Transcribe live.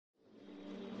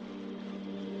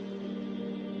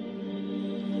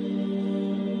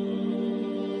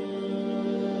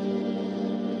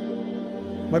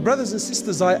My brothers and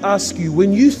sisters, I ask you,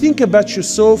 when you think about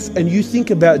yourself and you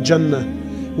think about Jannah,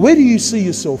 where do you see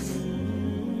yourself?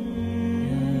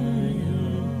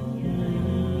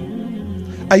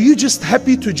 Are you just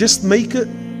happy to just make it?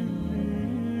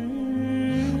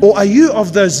 Or are you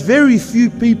of those very few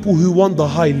people who want the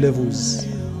high levels?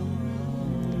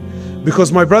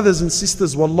 Because my brothers and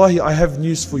sisters, wallahi, I have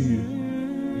news for you.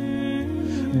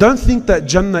 Don't think that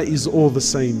Jannah is all the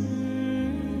same.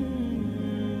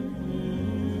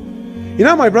 You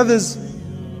know, my brothers,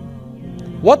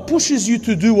 what pushes you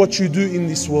to do what you do in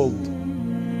this world?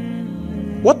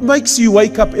 What makes you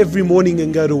wake up every morning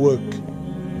and go to work?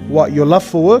 What, your love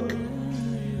for work?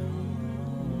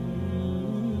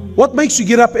 What makes you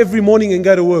get up every morning and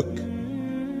go to work?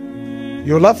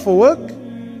 Your love for work?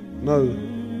 No.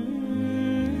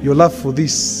 Your love for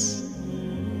this.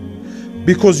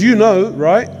 Because you know,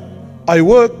 right? I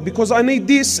work because I need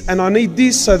this and I need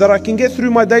this so that I can get through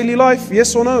my daily life.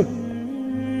 Yes or no?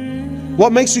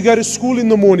 What makes you go to school in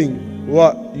the morning?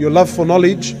 What? Your love for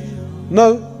knowledge?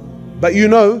 No. But you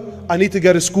know, I need to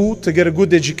go to school to get a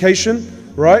good education,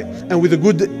 right? And with a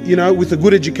good, you know, with a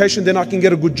good education, then I can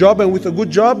get a good job. And with a good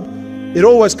job, it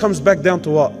always comes back down to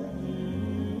what?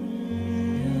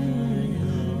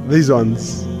 These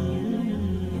ones.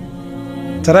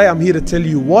 Today I'm here to tell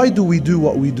you, why do we do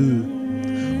what we do?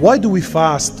 Why do we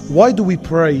fast? Why do we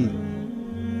pray?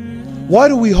 Why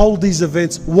do we hold these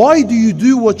events? Why do you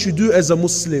do what you do as a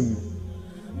Muslim?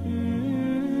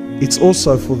 It's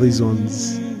also for these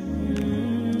ones.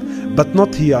 But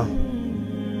not here.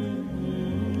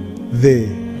 There.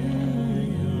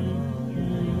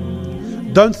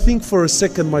 Don't think for a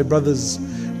second, my brothers.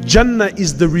 Jannah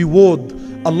is the reward.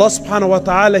 Allah subhanahu wa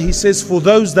ta'ala, He says, for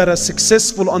those that are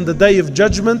successful on the day of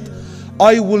judgment,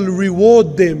 I will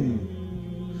reward them.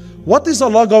 What is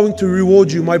Allah going to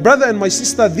reward you? My brother and my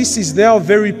sister, this is now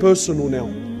very personal now.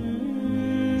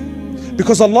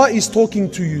 Because Allah is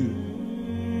talking to you.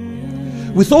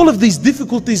 With all of these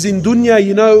difficulties in dunya,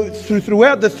 you know,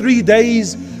 throughout the 3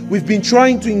 days, we've been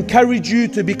trying to encourage you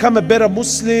to become a better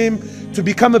Muslim, to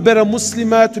become a better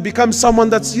Muslimah, to become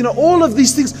someone that's, you know, all of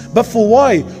these things. But for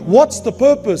why? What's the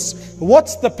purpose?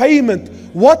 What's the payment?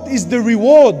 What is the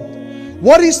reward?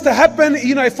 What is to happen,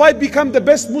 you know, if I become the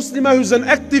best Muslimah who's an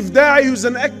active da'i, who's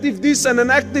an active this and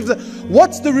an active that?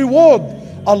 What's the reward?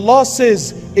 Allah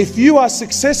says, if you are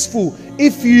successful,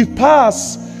 if you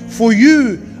pass, for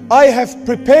you, I have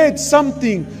prepared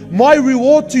something. My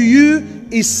reward to you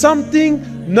is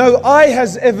something no eye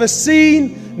has ever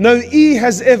seen, no ear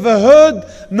has ever heard,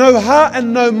 no heart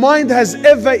and no mind has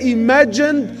ever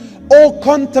imagined or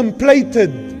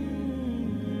contemplated.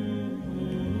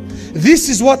 This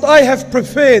is what I have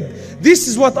prepared. This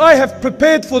is what I have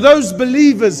prepared for those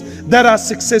believers that are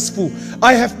successful.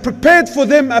 I have prepared for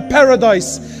them a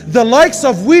paradise, the likes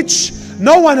of which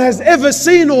no one has ever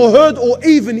seen or heard or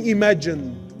even imagined.